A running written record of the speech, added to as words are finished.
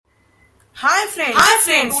Hi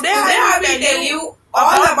friends, today I will tell you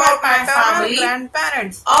all about my family.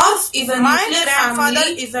 Grandparents. Ours is a My nuclear grandfather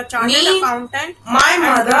family. is a chartered Me, accountant. my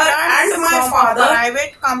mother retired and my from a father.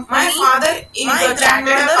 private company. My father is My a chartered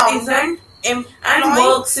grandmother is accountant an and employee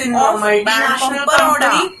works in a of Bank multinational of Baroda.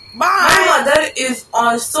 company. Bye. My mother is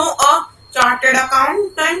also a chartered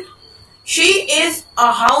accountant. She is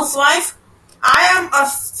a housewife. I am a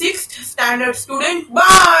 6th standard student.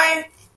 Bye.